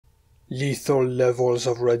lethal levels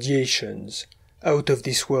of radiations,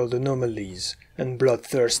 out-of-this-world anomalies, and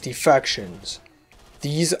bloodthirsty factions.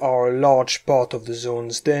 These are a large part of the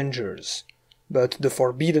zone's dangers, but the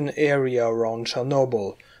forbidden area around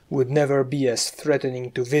Chernobyl would never be as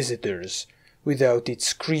threatening to visitors without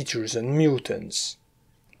its creatures and mutants.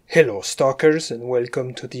 Hello stalkers, and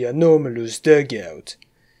welcome to the Anomalous Dugout.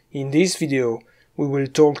 In this video we will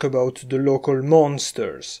talk about the local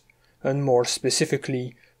monsters, and more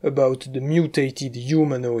specifically about the mutated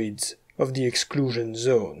humanoids of the exclusion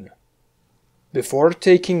zone. Before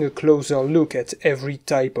taking a closer look at every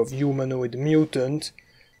type of humanoid mutant,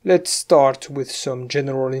 let's start with some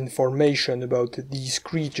general information about these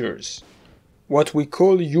creatures. What we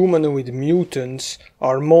call humanoid mutants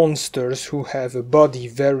are monsters who have a body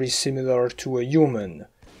very similar to a human,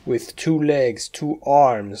 with 2 legs, 2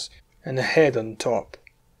 arms, and a head on top.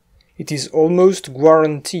 It is almost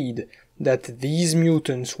guaranteed that these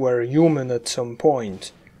mutants were human at some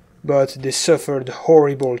point, but they suffered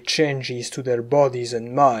horrible changes to their bodies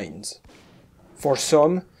and minds. For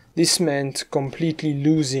some, this meant completely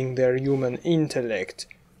losing their human intellect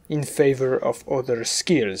in favor of other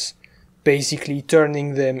skills, basically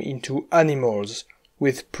turning them into animals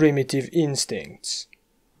with primitive instincts.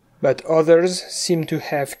 But others seem to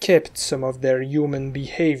have kept some of their human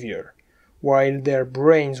behavior, while their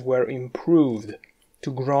brains were improved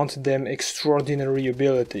to grant them extraordinary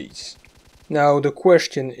abilities. Now the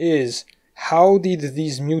question is, how did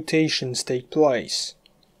these mutations take place?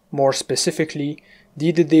 More specifically,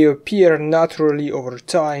 did they appear naturally over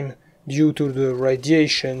time due to the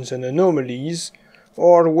radiations and anomalies,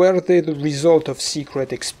 or were they the result of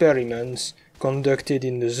secret experiments conducted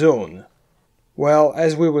in the zone? Well,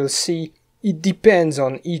 as we will see, it depends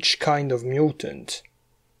on each kind of mutant.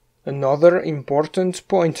 Another important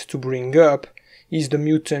point to bring up is the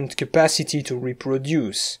mutant capacity to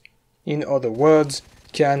reproduce. In other words,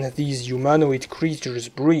 can these humanoid creatures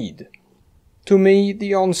breed? To me,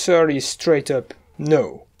 the answer is straight up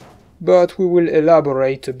no, but we will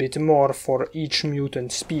elaborate a bit more for each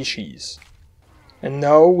mutant species. And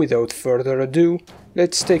now, without further ado,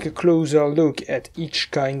 let's take a closer look at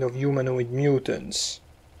each kind of humanoid mutants.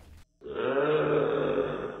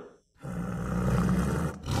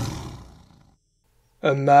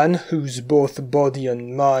 A man whose both body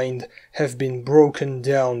and mind have been broken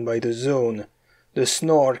down by the zone, the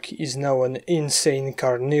Snork is now an insane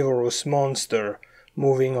carnivorous monster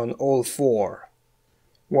moving on all 4.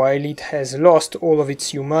 While it has lost all of its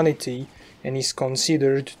humanity and is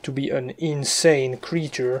considered to be an insane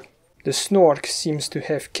creature, the Snork seems to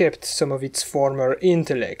have kept some of its former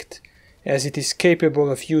intellect, as it is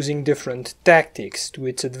capable of using different tactics to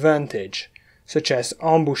its advantage, such as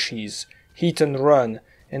ambushes, hit and run,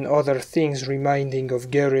 and other things reminding of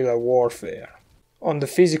guerrilla warfare. On the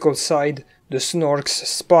physical side, the Snork's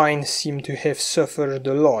spine seems to have suffered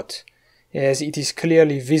a lot, as it is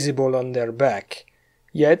clearly visible on their back.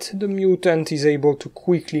 Yet the mutant is able to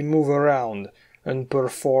quickly move around and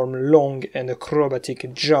perform long and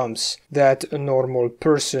acrobatic jumps that a normal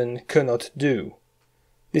person cannot do.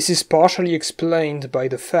 This is partially explained by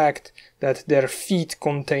the fact that their feet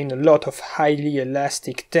contain a lot of highly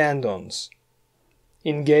elastic tendons.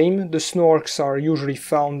 In-game, the Snorks are usually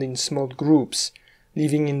found in small groups,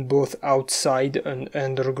 living in both outside and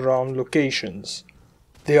underground locations.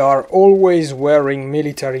 They are always wearing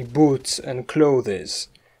military boots and clothes,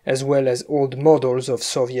 as well as old models of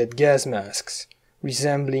Soviet gas masks,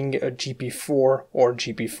 resembling a GP4 or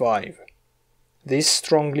GP5. This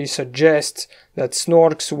strongly suggests that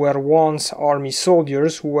Snorks were once army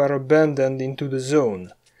soldiers who were abandoned into the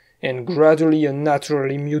zone, and gradually and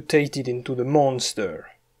naturally mutated into the monster.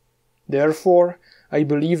 Therefore, I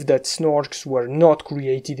believe that Snorks were not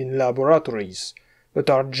created in laboratories, but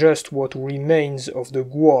are just what remains of the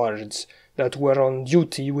guards that were on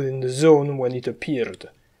duty within the zone when it appeared,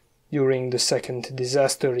 during the second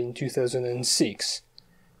disaster in 2006,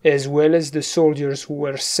 as well as the soldiers who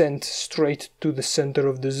were sent straight to the center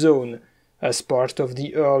of the zone as part of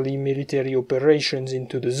the early military operations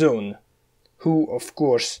into the zone, who, of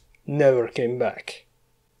course, never came back.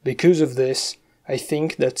 Because of this, I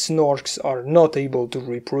think that Snorks are not able to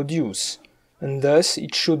reproduce, and thus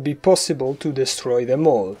it should be possible to destroy them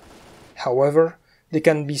all. However, they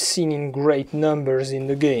can be seen in great numbers in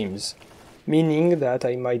the games, meaning that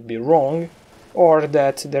I might be wrong, or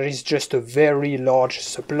that there is just a very large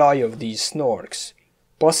supply of these Snorks,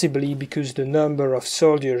 possibly because the number of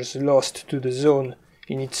soldiers lost to the zone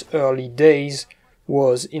in its early days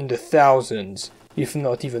was in the thousands, if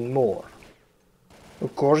not even more.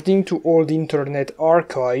 According to old internet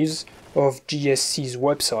archives of GSC's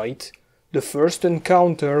website, The first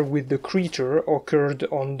encounter with the creature occurred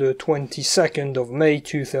on the 22nd of May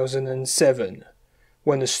 2007,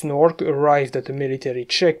 when a Snork arrived at a military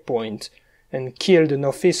checkpoint and killed an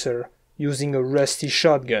officer using a rusty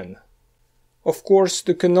shotgun. Of course,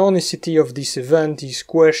 the canonicity of this event is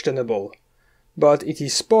questionable, but it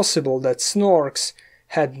is possible that Snorks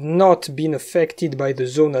had not been affected by the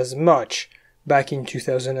zone as much back in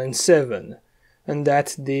 2007, and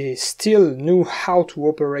that they still knew how to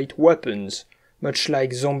operate weapons, much like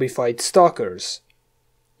zombified stalkers.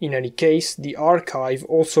 In any case, the archive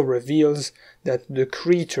also reveals that the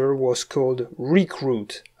creature was called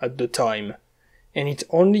Recruit at the time, and it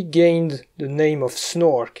only gained the name of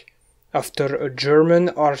Snork after a German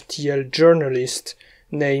RTL journalist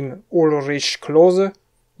named Ulrich Klose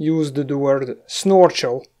used the word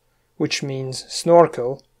Snorkel, which means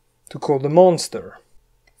snorkel, to call the monster.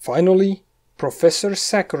 Finally, Professor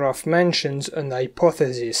Sakharov mentions an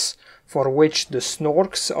hypothesis for which the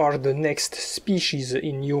Snorks are the next species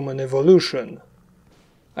in human evolution.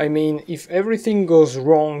 I mean, if everything goes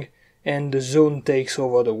wrong and the zone takes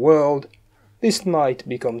over the world, this might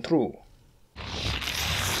become true.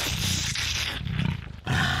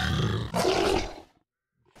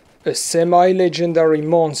 A semi-legendary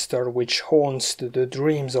monster which haunts the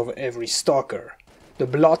dreams of every stalker. The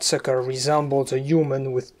Bloodsucker resembles a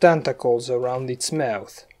human with tentacles around its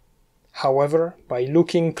mouth. However, by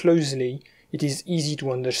looking closely, it is easy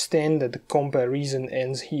to understand that the comparison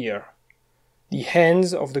ends here. The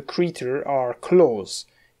hands of the creature are claws,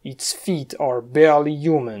 its feet are barely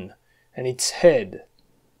human, and its head.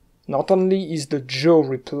 Not only is the jaw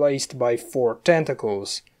replaced by 4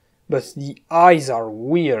 tentacles, but the eyes are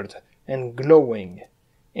weird and glowing,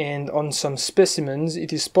 and on some specimens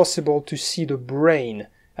it is possible to see the brain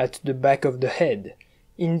at the back of the head,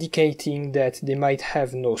 indicating that they might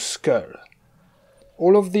have no skull.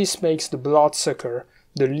 All of this makes the Bloodsucker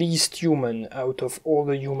the least human out of all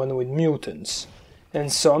the humanoid mutants, and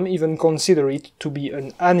some even consider it to be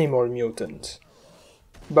an animal mutant.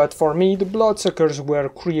 But for me, the Bloodsuckers were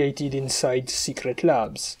created inside secret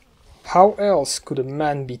labs. How else could a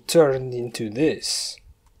man be turned into this?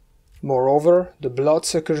 Moreover, the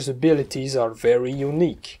Bloodsucker's abilities are very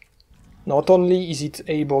unique. Not only is it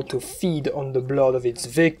able to feed on the blood of its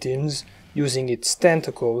victims using its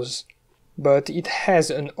tentacles, but it has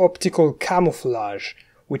an optical camouflage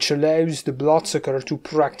which allows the Bloodsucker to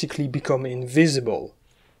practically become invisible.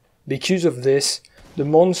 Because of this, the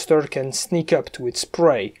monster can sneak up to its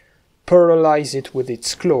prey, paralyze it with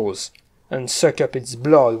its claws, and suck up its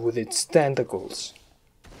blood with its tentacles.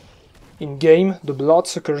 In-game, the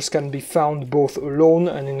Bloodsuckers can be found both alone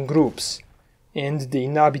and in groups, and they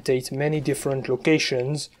inhabit many different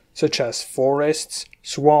locations, such as forests,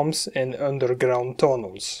 swamps, and underground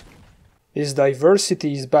tunnels. This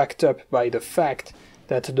diversity is backed up by the fact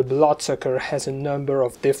that the Bloodsucker has a number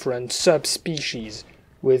of different subspecies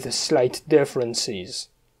with slight differences.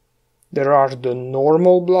 There are the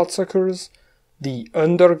normal Bloodsuckers, the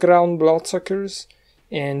underground Bloodsuckers,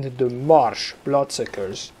 and the marsh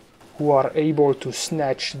Bloodsuckers, who are able to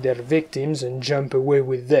snatch their victims and jump away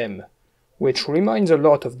with them, which reminds a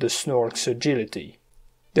lot of the Snork's agility.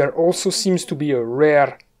 There also seems to be a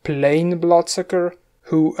rare plain Bloodsucker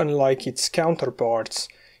who, unlike its counterparts,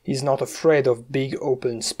 is not afraid of big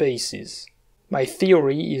open spaces. My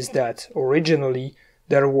theory is that originally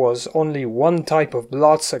there was only one type of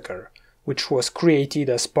Bloodsucker, which was created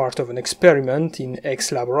as part of an experiment in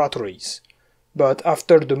X laboratories. But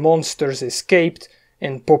after the monsters escaped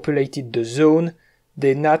and populated the zone,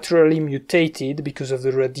 they naturally mutated because of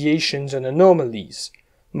the radiations and anomalies,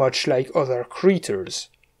 much like other creatures.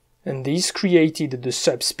 And this created the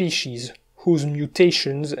subspecies whose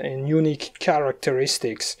mutations and unique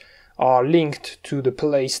characteristics are linked to the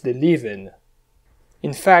place they live in.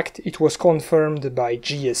 In fact, it was confirmed by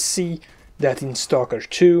GSC that in S.T.A.L.K.E.R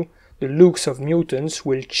 2, the looks of mutants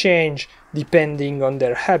will change depending on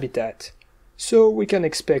their habitat, so we can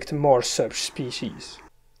expect more such species.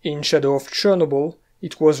 In Shadow of Chernobyl,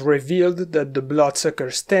 it was revealed that the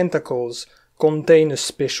Bloodsucker's tentacles contain a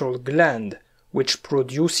special gland, which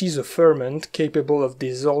produces a ferment capable of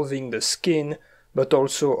dissolving the skin, but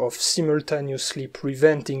also of simultaneously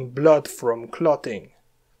preventing blood from clotting.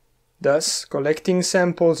 Thus, collecting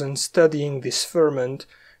samples and studying this ferment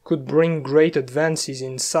could bring great advances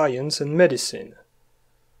in science and medicine.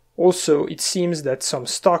 Also, it seems that some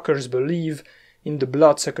stalkers believe in the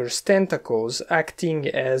Bloodsucker's tentacles acting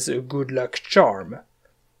as a good luck charm,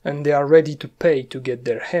 and they are ready to pay to get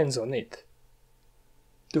their hands on it.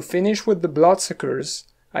 To finish with the Bloodsuckers,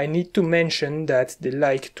 I need to mention that they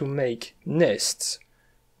like to make nests,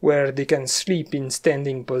 where they can sleep in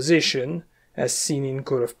standing position, as seen in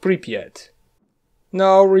Call of Pripyat.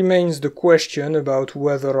 Now remains the question about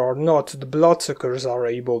whether or not the Bloodsuckers are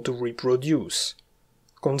able to reproduce.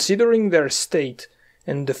 Considering their state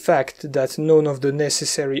and the fact that none of the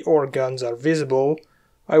necessary organs are visible,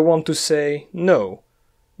 I want to say no,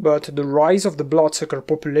 but the rise of the Bloodsucker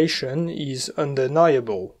population is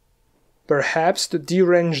undeniable. Perhaps the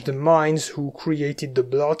deranged minds who created the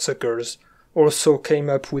Bloodsuckers also came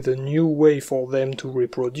up with a new way for them to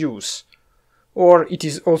reproduce. Or it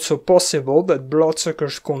is also possible that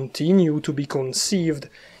Bloodsuckers continue to be conceived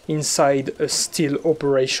inside a still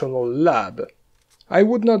operational lab. I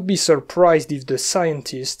would not be surprised if the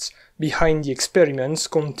scientists behind the experiments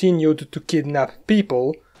continued to kidnap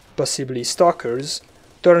people, possibly stalkers,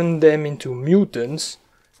 turned them into mutants,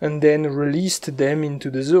 and then released them into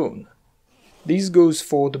the zone. This goes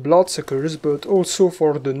for the Bloodsuckers, but also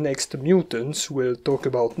for the next mutants we'll talk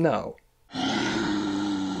about now.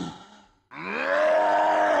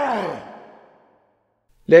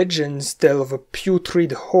 Legends tell of a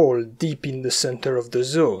putrid hole deep in the center of the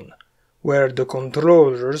zone, where the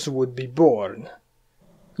controllers would be born.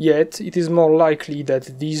 Yet it is more likely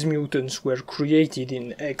that these mutants were created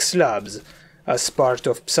in X-Labs as part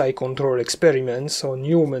of Psy-Control experiments on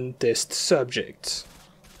human test subjects.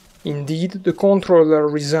 Indeed, the controller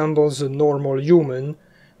resembles a normal human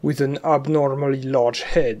with an abnormally large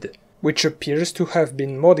head, which appears to have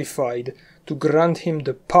been modified to grant him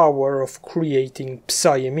the power of creating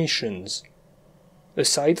psi emissions.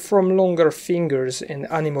 Aside from longer fingers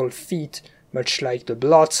and animal feet, much like the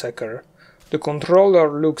Bloodsucker, the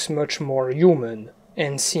controller looks much more human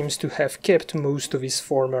and seems to have kept most of his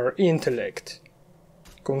former intellect.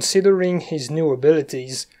 Considering his new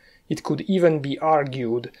abilities, it could even be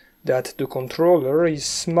argued that the controller is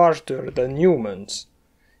smarter than humans,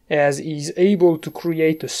 as he is able to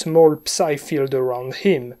create a small psi field around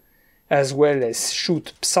him, as well as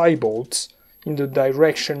shoot psi bolts in the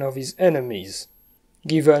direction of his enemies,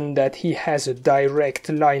 given that he has a direct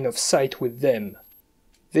line of sight with them.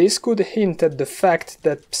 This could hint at the fact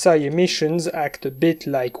that psi emissions act a bit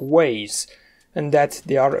like waves, and that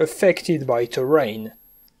they are affected by terrain,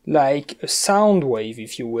 like a sound wave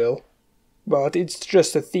if you will, but it's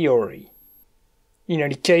just a theory. In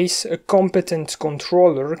any case, a competent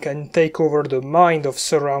controller can take over the mind of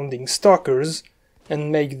surrounding stalkers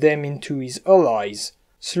and make them into his allies,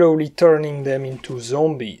 slowly turning them into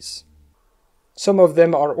zombies. Some of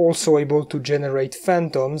them are also able to generate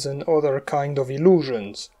phantoms and other kind of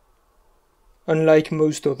illusions. Unlike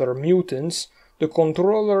most other mutants, the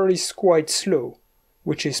controller is quite slow,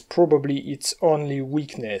 which is probably its only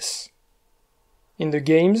weakness. In the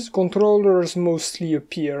games, controllers mostly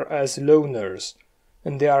appear as loners,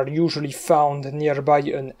 and they are usually found nearby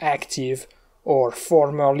an active or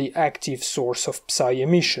formerly active source of psi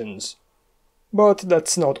emissions. But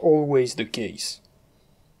that's not always the case.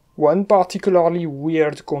 One particularly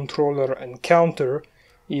weird controller encounter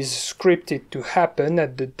is scripted to happen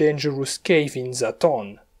at the dangerous cave in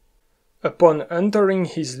Zaton. Upon entering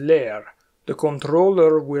his lair, the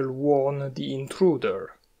controller will warn the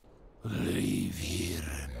intruder. Leave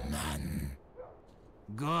here, man.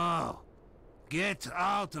 Go! Get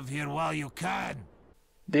out of here while you can!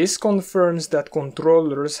 This confirms that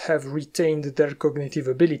controllers have retained their cognitive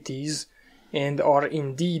abilities and are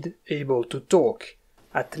indeed able to talk,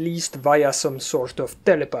 at least via some sort of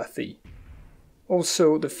telepathy.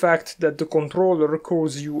 Also, the fact that the controller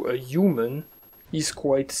calls you a human is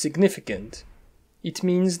quite significant. It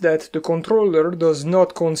means that the controller does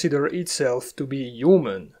not consider itself to be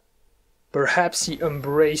human. Perhaps he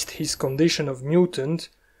embraced his condition of mutant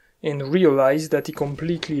and realized that he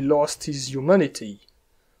completely lost his humanity.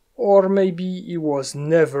 Or maybe he was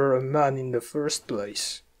never a man in the first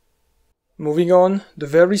place. Moving on, the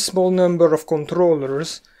very small number of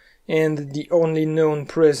controllers and the only known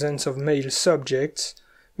presence of male subjects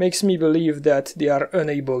makes me believe that they are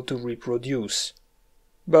unable to reproduce.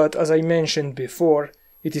 But as I mentioned before,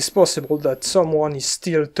 it is possible that someone is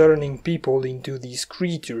still turning people into these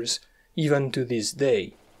creatures, even to this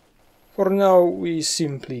day. For now, we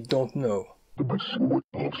simply don't know.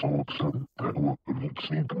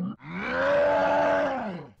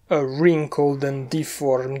 A wrinkled and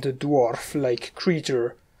deformed dwarf-like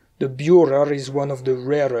creature, the Burer is one of the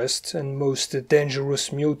rarest and most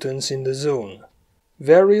dangerous mutants in the zone.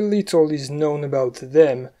 Very little is known about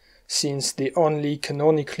them, since they only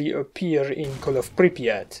canonically appear in Call of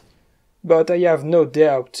Pripyat, but I have no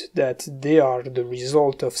doubt that they are the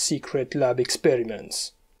result of secret lab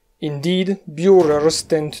experiments. Indeed, Burers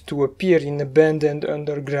tend to appear in abandoned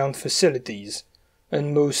underground facilities,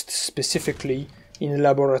 and most specifically in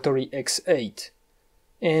Laboratory X8,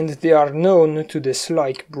 and they are known to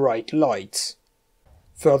dislike bright lights.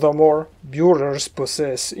 Furthermore, Burers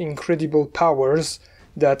possess incredible powers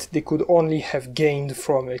that they could only have gained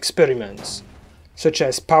from experiments, such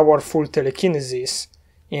as powerful telekinesis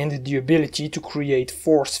and the ability to create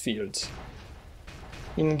force fields.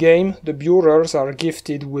 In-game, the Burers are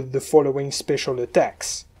gifted with the following special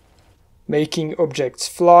attacks: making objects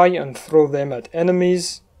fly and throw them at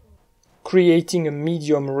enemies, creating a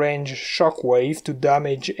medium-range shockwave to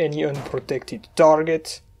damage any unprotected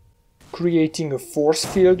target, creating a force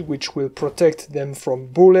field which will protect them from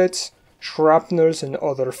bullets, shrapnels and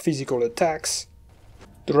other physical attacks,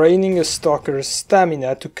 draining a stalker's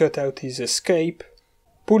stamina to cut out his escape,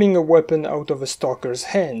 pulling a weapon out of a stalker's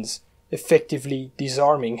hands, effectively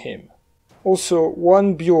disarming him. Also,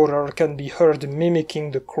 one Burer can be heard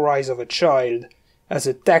mimicking the cries of a child as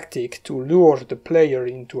a tactic to lure the player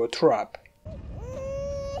into a trap.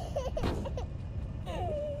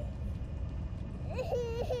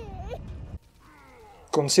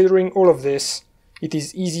 Considering all of this, it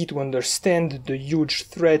is easy to understand the huge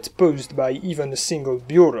threat posed by even a single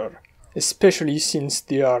Burer, especially since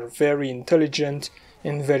they are very intelligent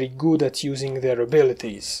and very good at using their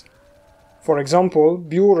abilities. For example,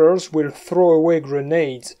 Burers will throw away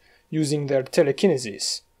grenades using their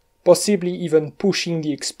telekinesis, possibly even pushing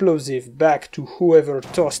the explosive back to whoever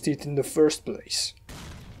tossed it in the first place.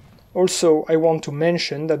 Also, I want to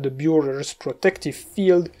mention that the Burer's protective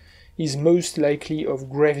field is most likely of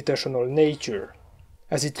gravitational nature,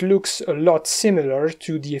 as it looks a lot similar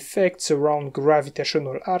to the effects around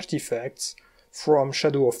gravitational artifacts from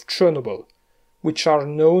Shadow of Chernobyl, which are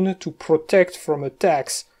known to protect from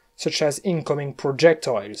attacks such as incoming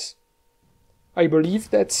projectiles. I believe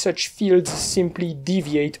that such fields simply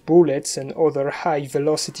deviate bullets and other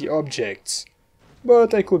high-velocity objects,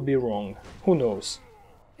 but I could be wrong, who knows.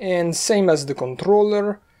 And same as the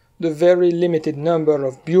controller, the very limited number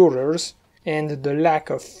of Burers and the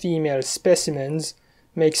lack of female specimens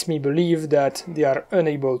makes me believe that they are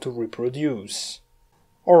unable to reproduce.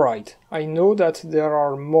 Alright, I know that there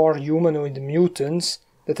are more humanoid mutants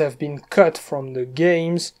that have been cut from the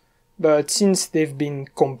games, but since they've been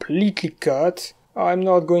completely cut, I'm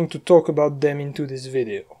not going to talk about them into this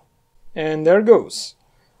video. And there goes.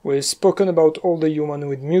 We've spoken about all the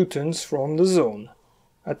humanoid mutants from the zone.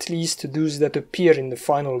 At least those that appear in the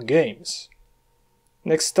final games.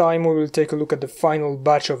 Next time we will take a look at the final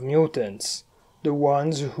batch of mutants, the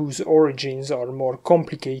ones whose origins are more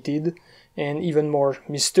complicated and even more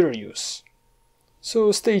mysterious.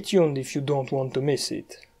 So stay tuned if you don't want to miss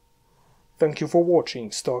it. Thank you for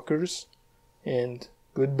watching, Stalkers, and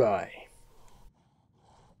goodbye.